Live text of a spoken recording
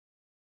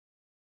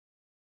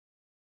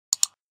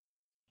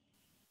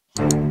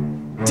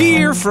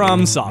Dear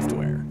From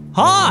Software.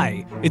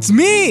 Hi, it's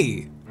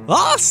me,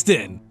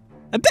 Austin.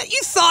 I bet you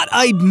thought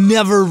I'd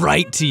never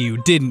write to you,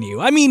 didn't you?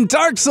 I mean,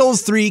 Dark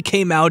Souls 3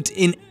 came out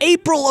in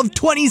April of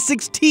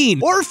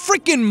 2016, or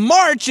frickin'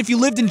 March if you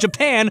lived in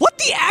Japan. What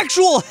the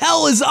actual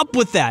hell is up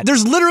with that?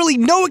 There's literally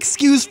no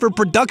excuse for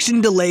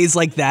production delays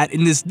like that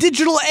in this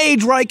digital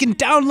age where I can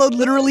download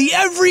literally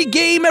every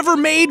game ever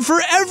made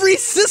for every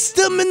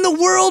system in the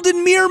world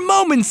in mere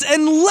moments,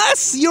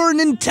 unless you're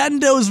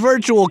Nintendo's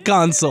Virtual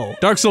Console.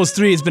 Dark Souls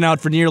 3 has been out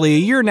for nearly a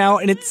year now,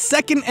 and its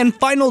second and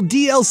final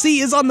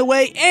DLC is on the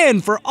way,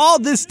 and for all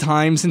this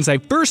time since I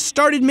first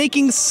started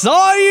making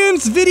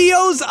science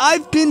videos,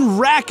 I've been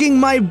racking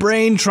my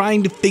brain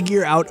trying to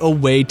figure out a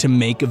way to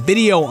make a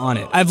video on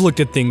it. I've looked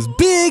at things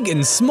big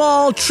and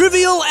small,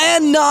 trivial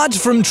and not,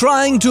 from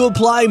trying to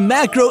apply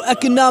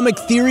macroeconomic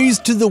theories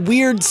to the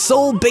weird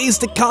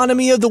soul-based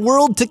economy of the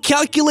world to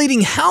calculating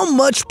how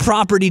much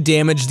property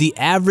damage the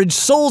average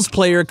Souls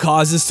player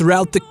causes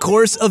throughout the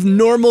course of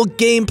normal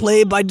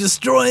gameplay by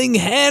destroying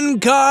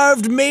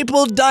hand-carved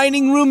maple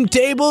dining room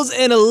tables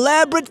and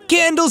elaborate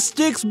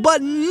candlesticks,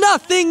 but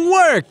nothing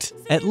worked.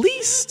 At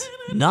least,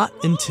 not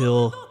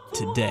until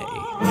today.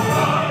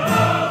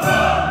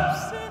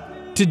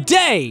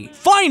 Today,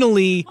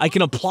 finally, I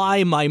can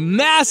apply my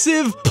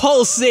massive,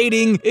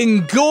 pulsating,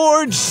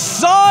 engorged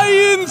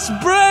science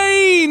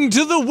brain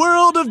to the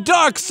world of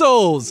Dark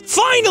Souls.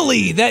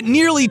 Finally, that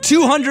nearly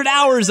 200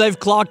 hours I've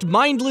clocked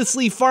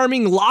mindlessly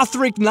farming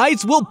Lothric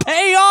Knights will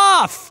pay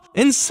off.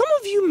 And some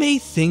of you may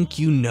think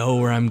you know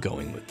where I'm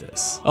going with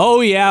this.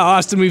 Oh yeah,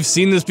 Austin, we've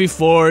seen this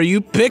before.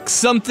 You pick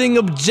something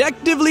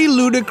objectively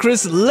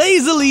ludicrous,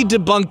 lazily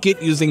debunk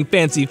it using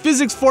fancy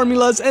physics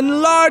formulas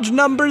and large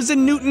numbers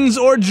in newtons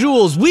or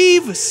joules.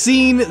 We've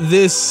seen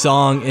this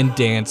song and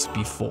dance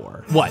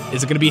before. What,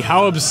 is it gonna be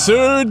how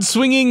absurd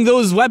swinging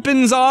those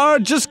weapons are?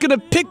 Just gonna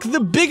pick the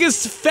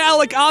biggest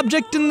phallic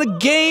object in the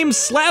game,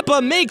 slap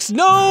a makes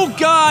no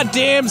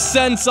goddamn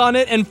sense on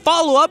it, and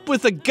follow up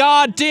with a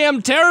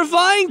goddamn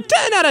terrifying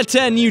 10 out of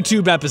 10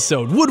 YouTube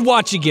episode. Would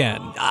watch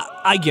again.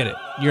 I get it.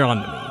 You're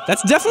on to me.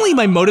 That's definitely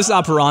my modus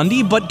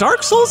operandi, but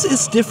Dark Souls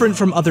is different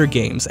from other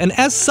games, and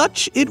as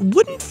such, it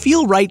wouldn't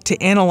feel right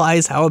to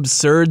analyze how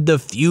absurd the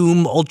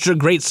Fume Ultra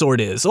Greatsword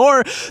is,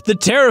 or the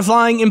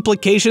terrifying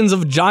implications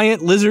of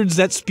giant lizards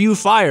that spew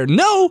fire.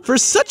 No, for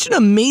such an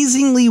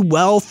amazingly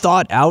well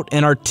thought out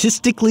and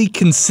artistically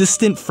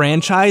consistent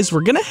franchise,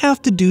 we're gonna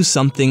have to do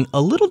something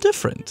a little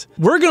different.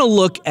 We're gonna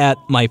look at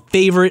my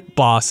favorite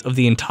boss of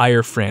the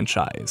entire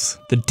franchise,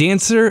 the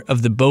Dancer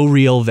of the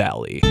Boreal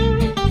Valley.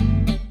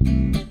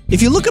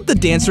 If you look up the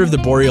Dancer of the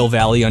Boreal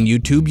Valley on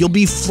YouTube, you'll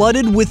be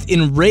flooded with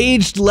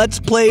enraged Let's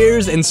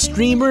Players and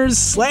streamers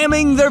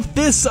slamming their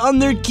fists on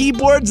their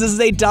keyboards as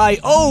they die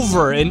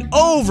over and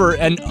over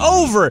and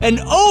over and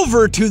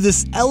over to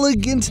this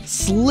elegant,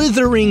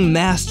 slithering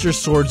master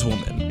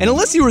swordswoman. And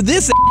unless you were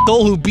this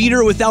asshole who beat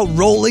her without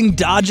rolling,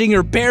 dodging,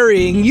 or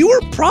parrying, you were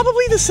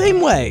probably the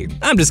same way.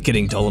 I'm just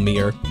kidding, Ptolemy.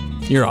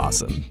 You're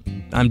awesome.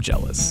 I'm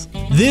jealous.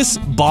 This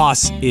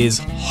boss is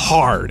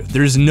hard.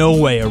 There's no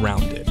way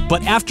around it.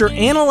 But after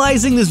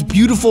analyzing this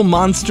beautiful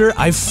monster,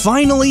 I've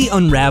finally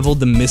unraveled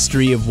the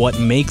mystery of what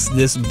makes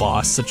this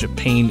boss such a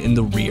pain in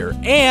the rear.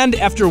 And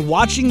after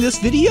watching this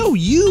video,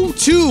 you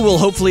too will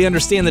hopefully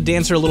understand the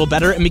Dancer a little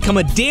better and become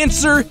a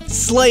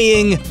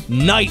dancer-slaying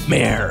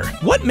nightmare.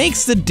 What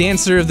makes the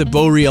Dancer of the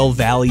Boreal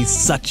Valley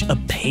such a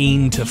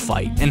pain to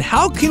fight? And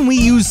how can we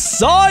use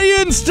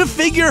science to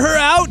figure her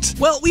out?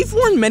 Well, we've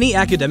worn many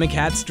academic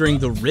hats during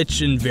the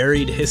rich and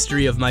varied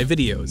history of my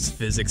videos.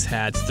 Physics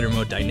hats,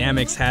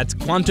 thermodynamics hats,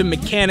 quantum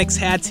mechanics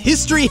hats,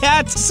 history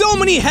hats, so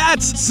many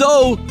hats,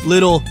 so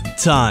little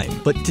time.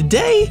 But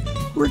today,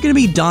 we're gonna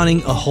be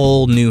donning a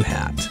whole new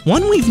hat.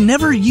 One we've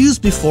never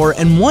used before,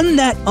 and one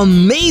that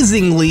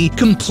amazingly,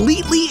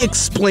 completely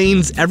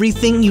explains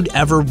everything you'd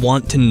ever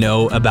want to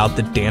know about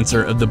the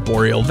Dancer of the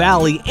Boreal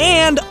Valley,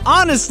 and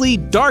honestly,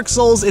 Dark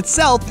Souls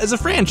itself as a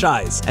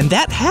franchise. And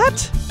that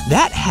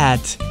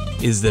hat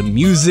is the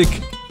Music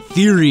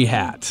Theory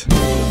hat.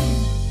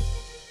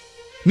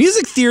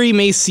 Music theory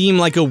may seem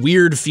like a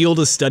weird field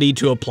of study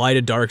to apply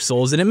to Dark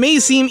Souls, and it may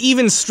seem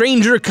even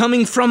stranger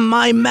coming from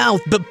my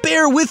mouth, but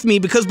bear with me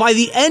because by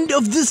the end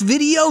of this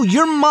video,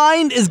 your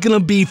mind is gonna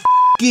be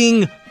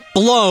f***ing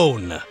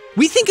blown.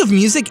 We think of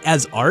music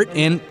as art,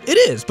 and it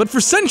is, but for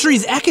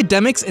centuries,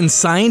 academics and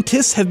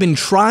scientists have been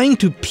trying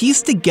to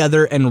piece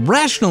together and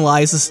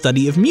rationalize the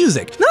study of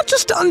music. Not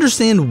just to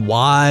understand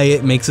why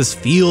it makes us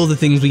feel the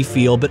things we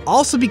feel, but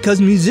also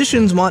because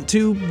musicians want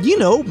to,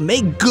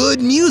 make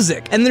good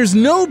music. And there's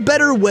no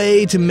better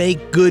way to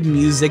make good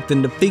music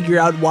than to figure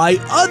out why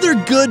other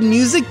good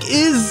music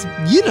is,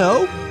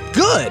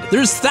 good.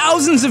 There's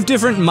thousands of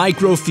different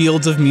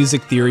microfields of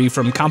music theory,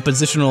 from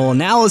compositional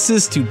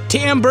analysis to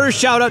timbre.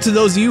 Shout out to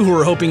those of you who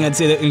are hoping I'd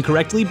say that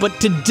incorrectly, but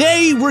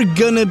today we're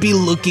gonna be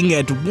looking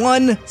at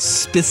one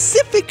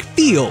specific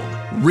field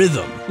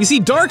rhythm. You see,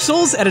 Dark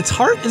Souls at its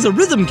heart is a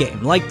rhythm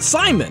game, like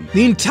Simon.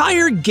 The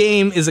entire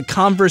game is a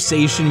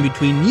conversation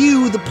between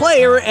you, the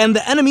player, and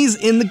the enemies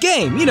in the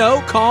game. You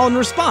know, call and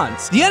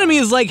response. The enemy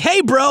is like,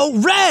 hey bro,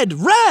 red,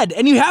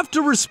 and you have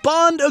to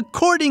respond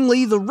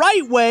accordingly the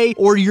right way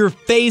or your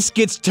face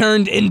gets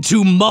turned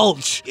into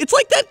mulch. It's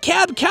like that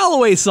Cab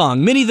Calloway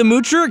song, Minnie the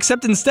Moocher,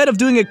 except instead of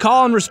doing a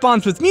call and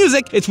response with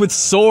music, it's with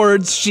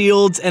swords,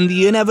 shields, and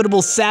the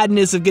inevitable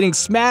sadness of getting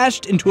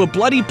smashed into a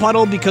bloody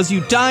puddle because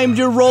you timed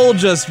your roll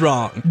just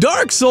wrong.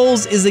 Dark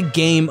Souls is a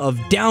game of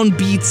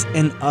downbeats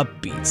and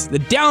upbeats. The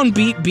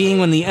downbeat being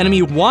when the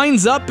enemy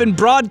winds up and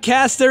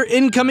broadcasts their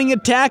incoming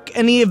attack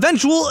and the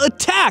eventual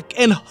attack,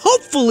 and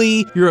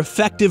hopefully your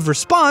effective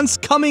response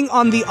coming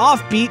on the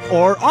offbeat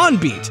or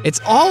onbeat.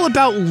 It's all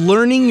about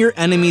learning your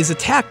enemy's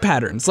attack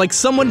patterns, like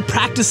someone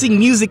practicing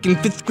music in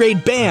 5th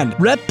grade band.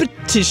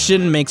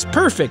 Repetition makes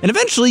perfect, and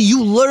eventually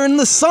you learn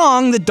the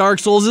song that Dark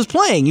Souls is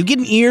playing. You get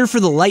an ear for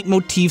the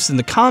leitmotifs in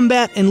the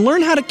combat and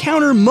learn how to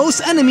counter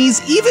most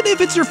enemies even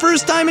if it's your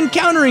first time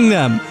encountering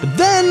them. But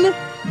then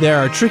there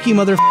are tricky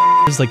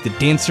motherfuckers like the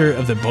Dancer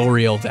of the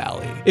Boreal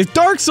Valley. If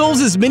Dark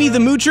Souls is Minnie the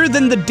Moocher,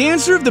 then the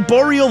Dancer of the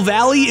Boreal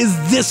Valley is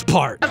this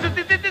part.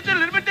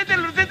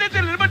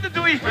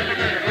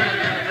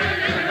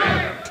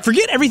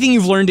 Forget everything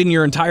you've learned in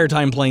your entire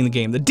time playing the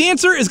game. The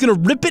Dancer is gonna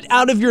rip it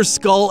out of your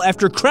skull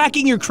after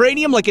cracking your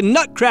cranium like a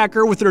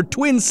nutcracker with her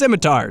twin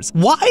scimitars.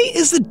 Why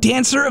is the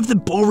Dancer of the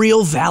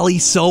Boreal Valley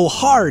so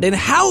hard? And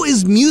how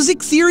is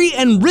music theory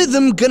and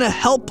rhythm gonna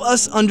help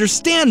us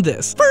understand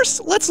this?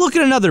 First, let's look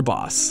at another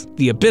boss,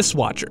 the Abyss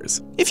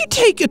Watchers. If you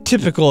take a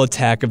typical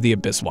attack of the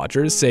Abyss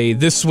Watchers, say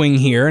this swing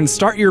here, and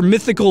start your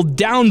mythical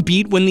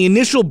downbeat when the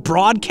initial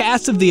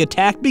broadcast of the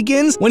attack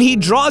begins, when he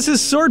draws his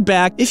sword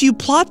back, if you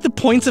plot the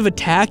points of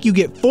attack, you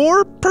get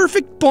 4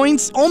 perfect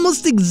points,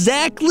 almost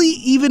exactly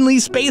evenly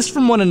spaced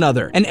from one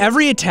another. And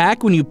every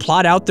attack, when you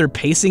plot out their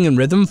pacing and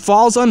rhythm,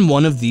 falls on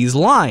one of these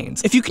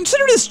lines. If you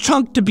consider this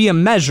chunk to be a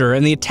measure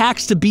and the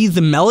attacks to be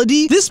the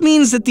melody, this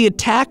means that the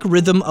attack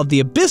rhythm of the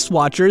Abyss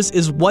Watchers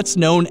is what's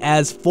known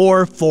as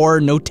 4/4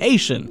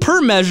 notation.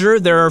 Per measure,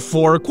 there are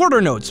 4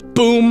 quarter notes.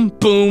 Boom,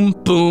 boom,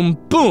 boom,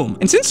 boom.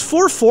 And since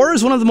 4/4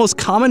 is one of the most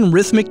common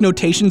rhythmic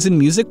notations in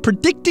music,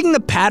 predicting the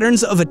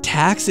patterns of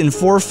attacks in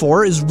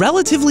 4/4 is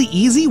relatively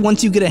easy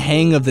once you get a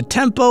hang of the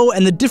tempo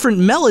and the different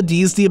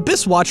melodies the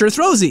Abyss Watcher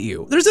throws at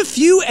you. There's a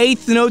few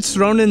 8th notes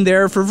thrown in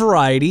there for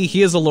variety.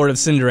 He is a Lord of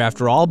Cinder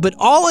after all, but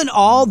all in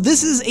all,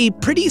 this is a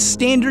pretty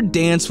standard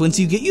dance once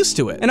you get used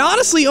to it. And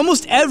honestly,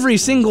 almost every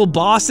single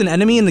boss and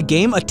enemy in the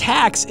game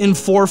attacks in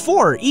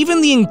 4/4,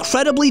 even the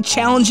incredibly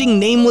challenging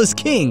Nameless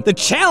King. The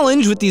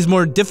challenge with these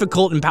more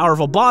difficult and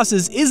powerful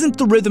bosses isn't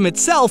the rhythm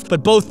itself,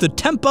 but both the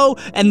tempo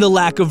and the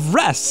lack of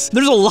rests.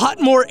 There's a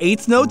lot more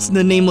 8th notes in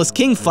the Nameless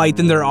King fight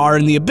than there are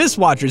in the Abyss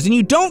Watchers, and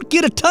you don't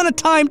get a ton of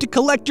time to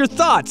collect your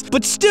thoughts,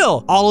 but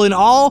still, all in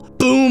all,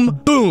 boom,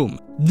 boom.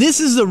 This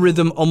is the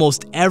rhythm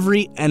almost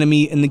every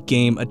enemy in the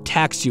game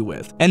attacks you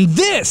with. And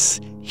this,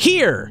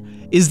 here,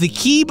 is the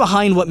key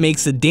behind what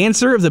makes the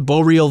Dancer of the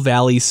Boreal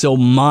Valley so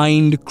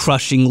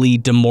mind-crushingly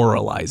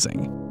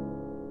demoralizing.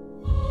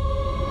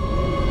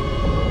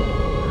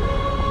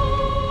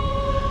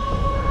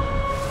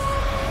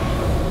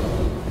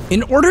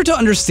 In order to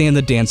understand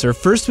the Dancer,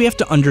 first we have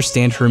to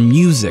understand her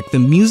music, the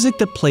music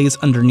that plays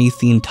underneath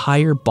the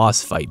entire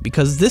boss fight,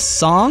 because this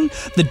song,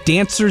 the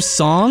Dancer's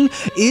song,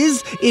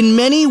 is in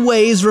many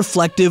ways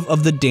reflective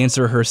of the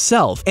Dancer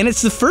herself, and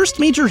it's the first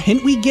major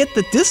hint we get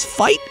that this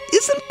fight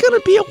isn't gonna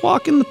be a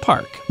walk in the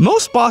park.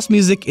 Most boss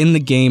music in the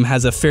game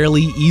has a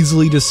fairly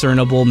easily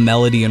discernible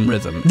melody and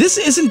rhythm. This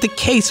isn't the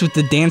case with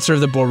the Dancer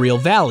of the Boreal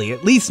Valley,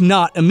 at least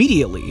not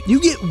immediately. You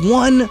get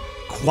one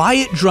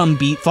quiet drum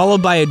beat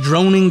followed by a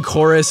droning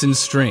chorus and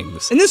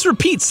strings. And this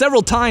repeats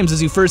several times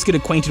as you first get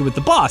acquainted with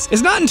the boss.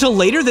 It's not until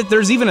later that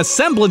there's even a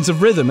semblance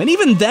of rhythm, and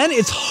even then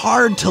it's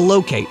hard to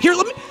locate. Here,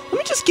 let me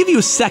just give you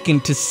a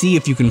second to see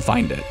if you can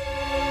find it.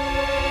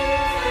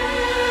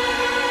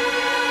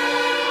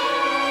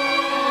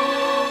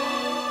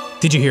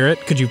 Did you hear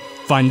it? Could you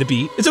find the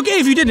beat? It's okay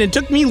if you didn't. It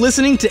took me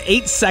listening to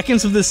 8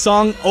 seconds of this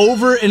song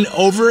over and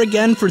over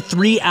again for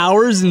 3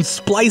 hours and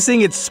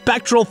splicing its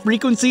spectral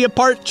frequency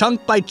apart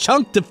chunk by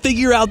chunk to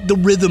figure out the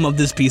rhythm of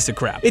this piece of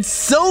crap. It's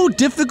so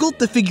difficult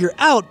to figure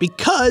out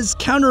because,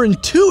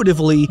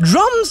 counterintuitively,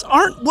 drums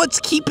aren't what's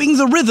keeping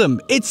the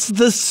rhythm, it's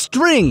the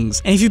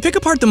strings. And if you pick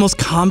apart the most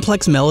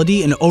complex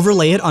melody and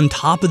overlay it on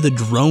top of the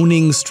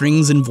droning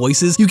strings and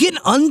voices, you get an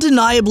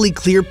undeniably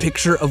clear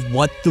picture of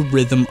what the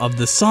rhythm of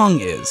the song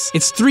is.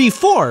 It's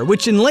 3/4,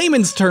 which in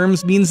layman's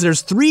terms means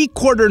there's 3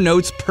 quarter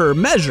notes per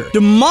measure,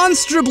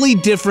 demonstrably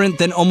different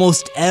than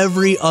almost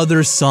every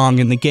other song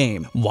in the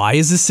game. Why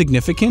is this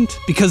significant?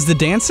 Because the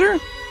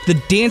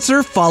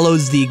Dancer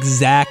follows the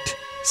exact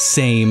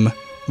same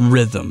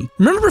rhythm.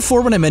 Remember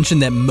before when I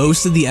mentioned that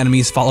most of the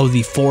enemies follow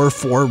the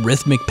 4/4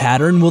 rhythmic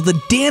pattern? Well, the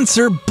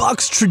Dancer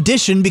bucks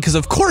tradition because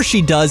of course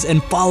she does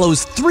and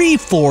follows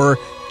 3/4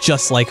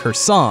 just like her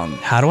song.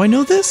 How do I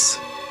know this?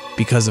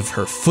 because of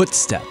her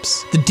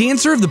footsteps. The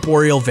dancer of the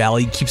Boreal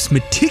Valley keeps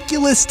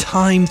meticulous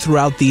time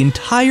throughout the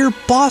entire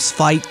boss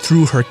fight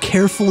through her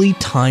carefully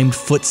timed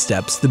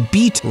footsteps, the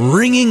beat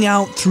ringing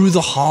out through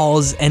the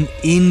halls and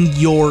in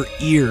your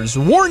ears,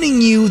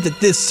 warning you that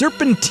this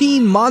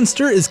serpentine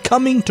monster is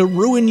coming to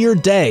ruin your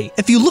day.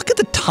 If you look at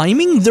the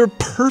timing, they're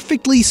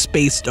perfectly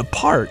spaced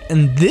apart,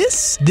 and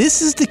this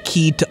is the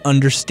key to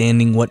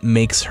understanding what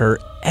makes her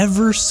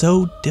ever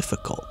so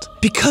difficult.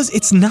 Because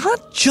it's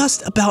not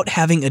just about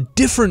having a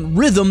different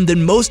rhythm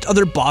than most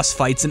other boss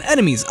fights and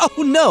enemies.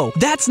 Oh no,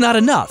 that's not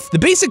enough. The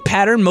basic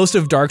pattern most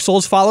of Dark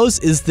Souls follows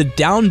is the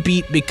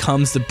downbeat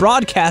becomes the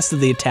broadcast of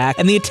the attack,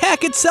 and the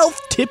attack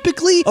itself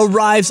typically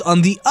arrives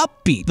on the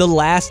upbeat, the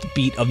last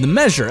beat of the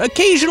measure.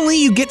 Occasionally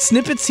you get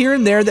snippets here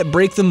and there that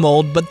break the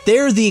mold, but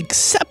they're the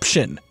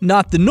exception,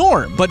 not the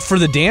norm. But for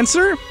the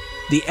dancer,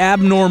 the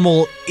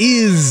abnormal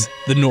is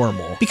the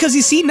normal. Because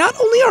you see, not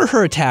only are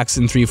her attacks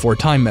in 3/4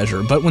 time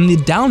measure, but when the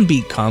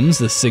downbeat comes,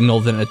 the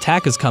signal that an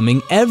attack is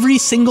coming, every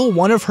single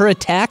one of her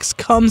attacks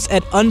comes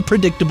at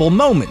unpredictable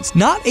moments.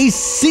 Not a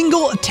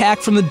single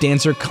attack from the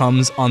dancer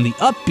comes on the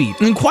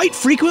upbeat. And quite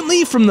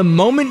frequently, from the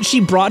moment she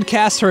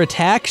broadcasts her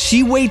attack,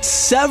 she waits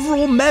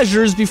several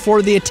measures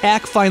before the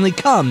attack finally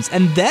comes.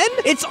 And then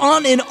it's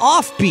on an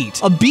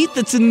offbeat, a beat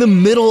that's in the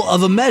middle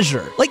of a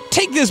measure. Like,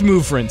 take this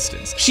move for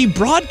instance. She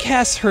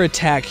broadcasts her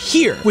attack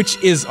here, which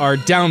is our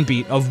downbeat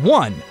of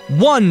 1,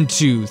 1,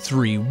 2,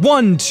 3,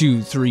 1,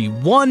 2, 3,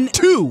 1,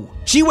 2.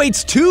 She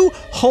waits 2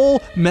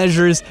 whole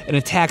measures and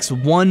attacks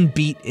 1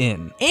 beat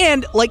in.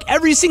 And like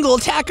every single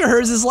attack of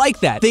hers is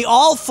like that. They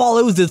all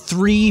follow the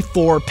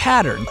 3/4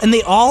 pattern, and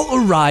they all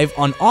arrive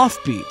on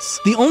offbeats.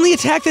 The only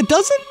attack that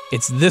doesn't,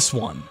 it's this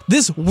one.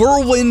 This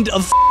whirlwind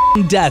of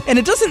death. And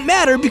it doesn't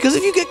matter, because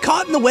if you get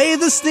caught in the way of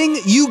this thing,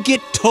 you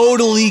get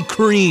totally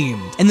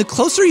creamed. And the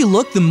closer you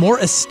look, the more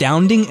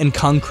astounding and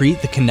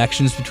concrete the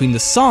connections between the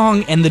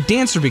song and the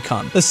dancer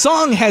become. The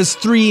song has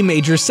 3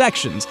 major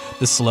sections: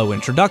 the slow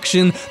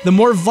introduction, the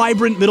more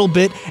vibrant middle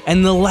bit,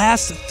 and the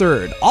last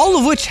third, all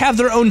of which have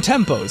their own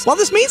tempos. While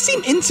this may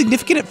seem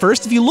insignificant at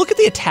first, if you look at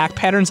the attack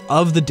patterns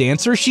of the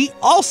dancer, she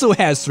also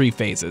has 3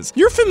 phases.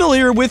 You're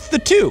familiar with the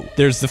 2.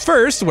 There's the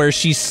first, where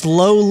she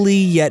slowly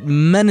yet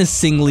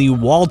menacingly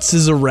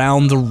waltzes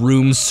around the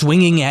room,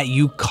 swinging at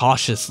you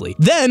cautiously.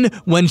 Then,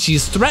 when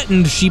she's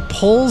threatened, she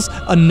pulls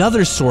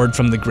another sword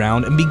from the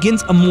ground and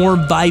begins a more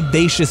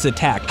vivacious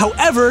attack.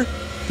 However,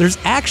 there's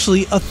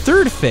actually a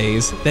third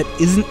phase that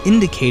isn't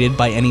indicated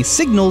by any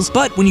signals,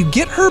 but when you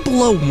get her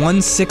below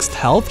 1/6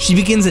 health, she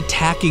begins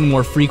attacking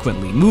more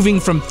frequently, moving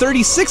from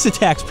 36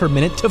 attacks per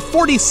minute to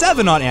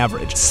 47 on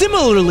average.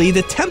 Similarly,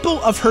 the tempo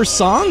of her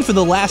song for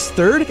the last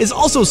third is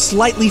also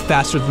slightly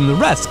faster than the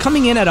rest,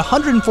 coming in at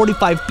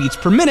 145 beats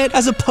per minute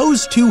as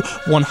opposed to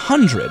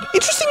 100.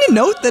 Interesting to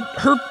note that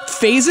her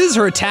phases,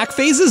 her attack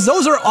phases,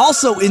 those are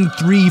also in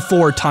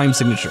 3/4 time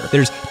signature.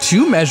 There's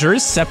 2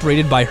 measures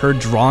separated by her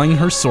drawing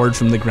her sword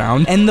from the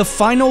ground, and the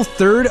final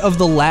third of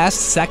the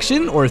last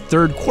section, or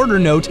third quarter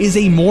note, is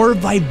a more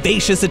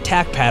vivacious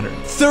attack pattern.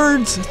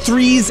 Thirds,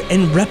 threes,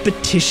 and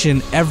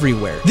repetition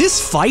everywhere. This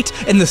fight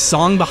and the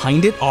song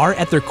behind it are,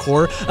 at their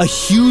core, a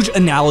huge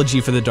analogy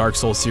for the Dark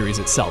Souls series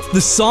itself. The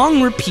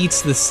song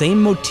repeats the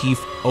same motif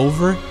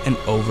over and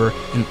over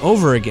and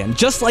over again,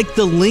 just like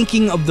the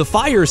linking of the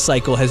fire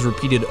cycle has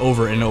repeated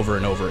over and over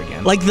and over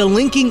again. Like the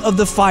linking of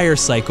the fire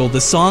cycle,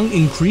 the song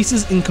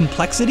increases in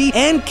complexity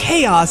and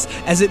chaos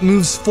as it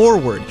moves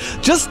forward,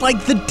 just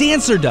like the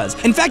dancer does.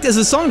 In fact, as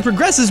the song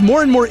progresses,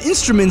 more and more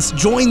instruments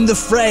join the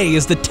fray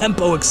as the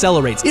tempo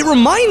accelerates. It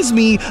reminds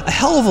me a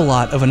hell of a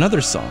lot of another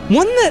song,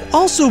 one that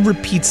also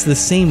repeats the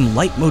same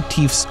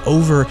leitmotifs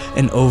over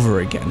and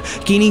over again,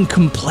 gaining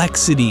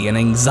complexity and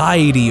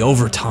anxiety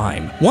over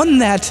time. One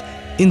that,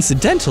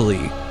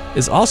 incidentally,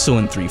 is also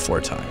in 3/4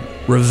 time.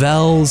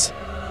 Ravel's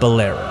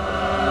Bolero.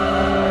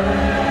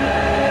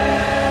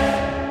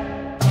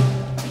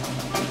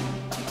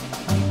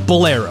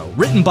 Bolero,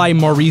 written by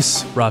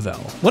Maurice Ravel.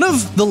 One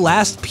of the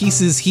last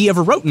pieces he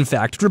ever wrote, in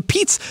fact,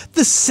 repeats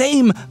the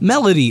same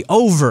melody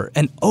over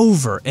and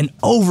over and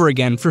over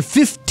again for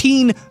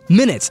 15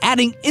 minutes,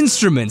 adding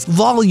instruments,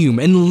 volume,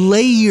 and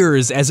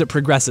layers as it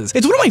progresses.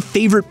 It's one of my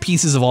favorite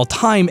pieces of all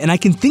time, and I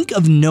can think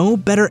of no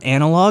better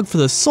analog for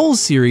the Souls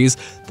series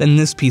than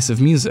this piece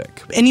of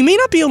music. And you may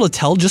not be able to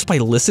tell just by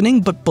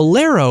listening, but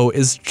Bolero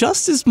is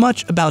just as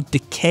much about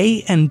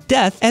decay and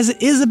death as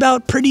it is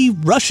about pretty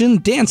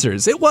Russian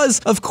dancers. It was,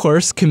 of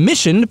course,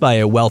 commissioned by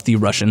a wealthy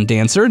Russian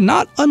dancer,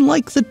 not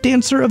unlike the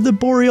dancer of the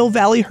Boreal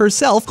Valley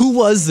herself, who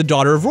was the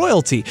daughter of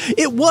royalty.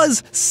 It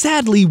was,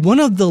 sadly, one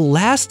of the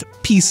last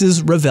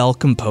pieces Ravel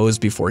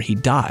composed before he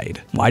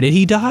died. Why did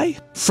he die?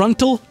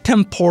 Frontal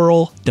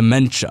temporal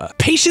dementia.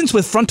 Patients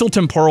with frontal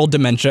temporal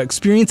dementia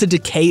experience a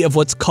decay of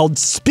what's called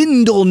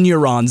spindle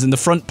neurons in the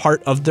front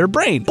part of their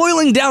brain.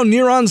 Boiling down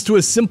neurons to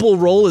a simple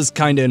role is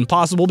kinda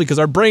impossible because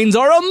our brains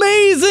are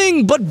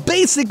amazing, but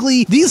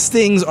basically, these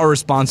things are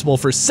responsible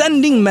for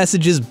sending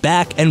messages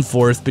back and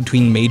forth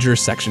between major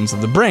sections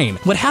of the brain.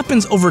 What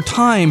happens over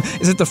time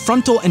is that the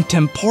frontal and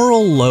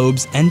temporal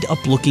lobes end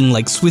up looking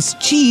like Swiss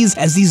cheese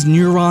as these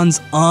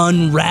neurons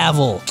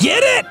unravel.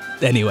 Get it?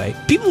 Anyway,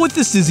 people with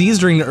this disease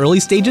during the early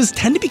stages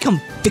tend to become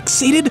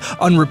fixated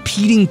on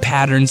repeating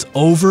patterns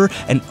over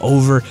and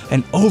over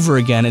and over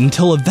again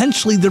until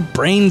eventually their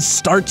brain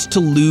starts to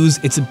lose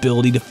its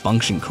ability to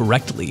function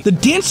correctly. The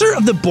dancer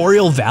of the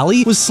Boreal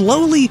Valley was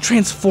slowly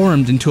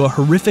transformed into a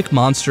horrific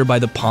monster by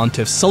the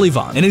Pontiff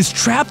Sullivan and is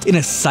trapped in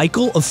a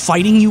cycle of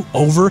fighting you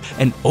over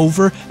and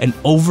over and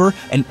over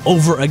and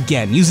over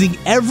again, using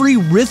every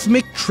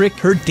rhythmic trick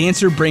her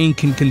dancer brain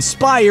can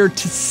conspire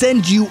to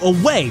send you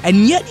away.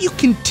 And yet you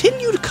continue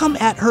to come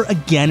at her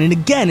again and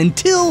again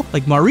until,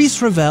 like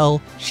Maurice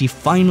Ravel, she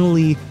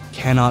finally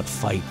cannot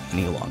fight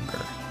any longer.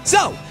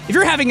 So, if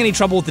you're having any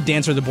trouble with the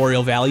dancer of the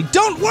Boreal Valley,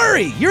 don't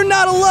worry, you're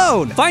not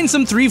alone. Find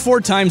some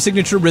 3-4 time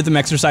signature rhythm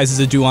exercises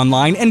to do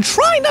online and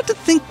try not to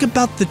think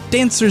about the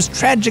dancer's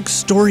tragic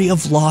story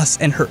of loss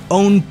and her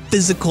own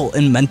physical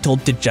and mental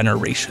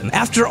degeneration.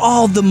 After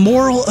all, the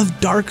moral of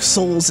Dark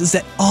Souls is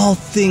that all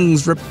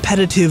things,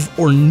 repetitive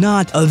or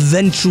not,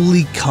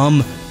 eventually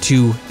come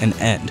to an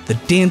end. The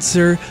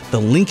dancer, the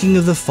linking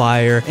of the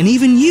fire, and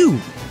even you,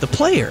 the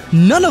player.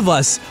 None of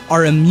us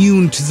are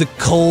immune to the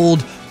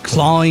cold,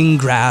 clawing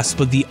grasp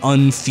of the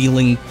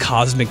unfeeling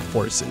cosmic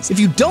forces. If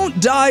you don't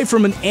die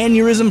from an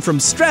aneurysm from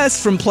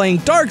stress from playing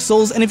Dark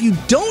Souls, and if you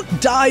don't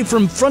die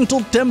from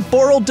frontal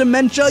temporal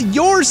dementia,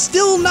 you're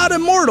still not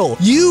immortal.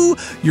 You,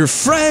 your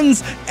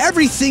friends,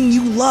 everything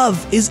you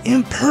love is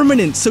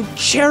impermanent, so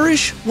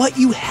cherish what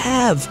you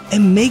have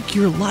and make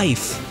your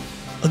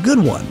life a good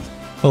one.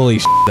 Holy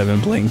shit, I've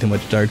been playing too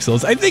much Dark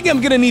Souls. I think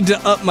I'm gonna need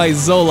to up my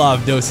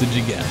Zoloft dosage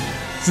again.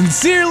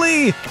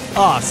 Sincerely,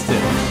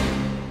 Austin.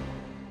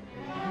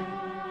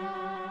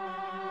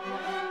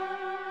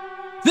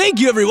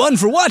 Thank you everyone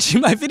for watching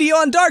my video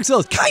on Dark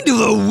Souls. Kind of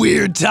a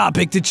weird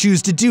topic to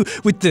choose to do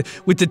with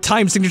the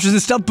time signatures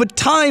and stuff, but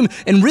time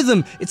and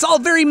rhythm, it's all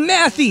very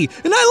mathy,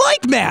 and I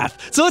like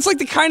math. So it's like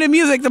the kind of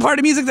music, the part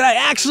of music that I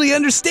actually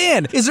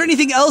understand. Is there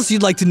anything else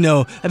you'd like to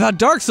know about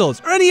Dark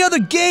Souls or any other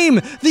game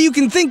that you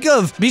can think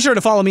of? Be sure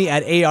to follow me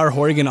at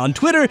ARHorrigan on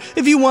Twitter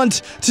if you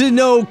want to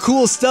know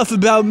cool stuff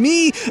about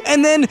me,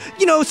 and then,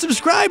 you know,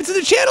 subscribe to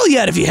the channel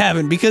yet if you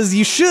haven't, because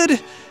you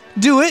should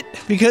do it,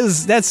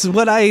 because that's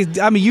what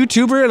I'm a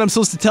YouTuber and I'm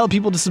supposed to tell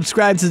people to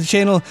subscribe to the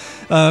channel.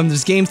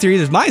 There's game theory,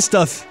 there's my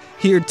stuff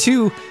here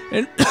too,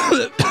 and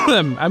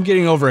I'm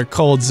getting over a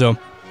cold, so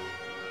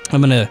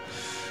I'm gonna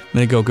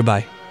go.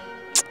 Goodbye.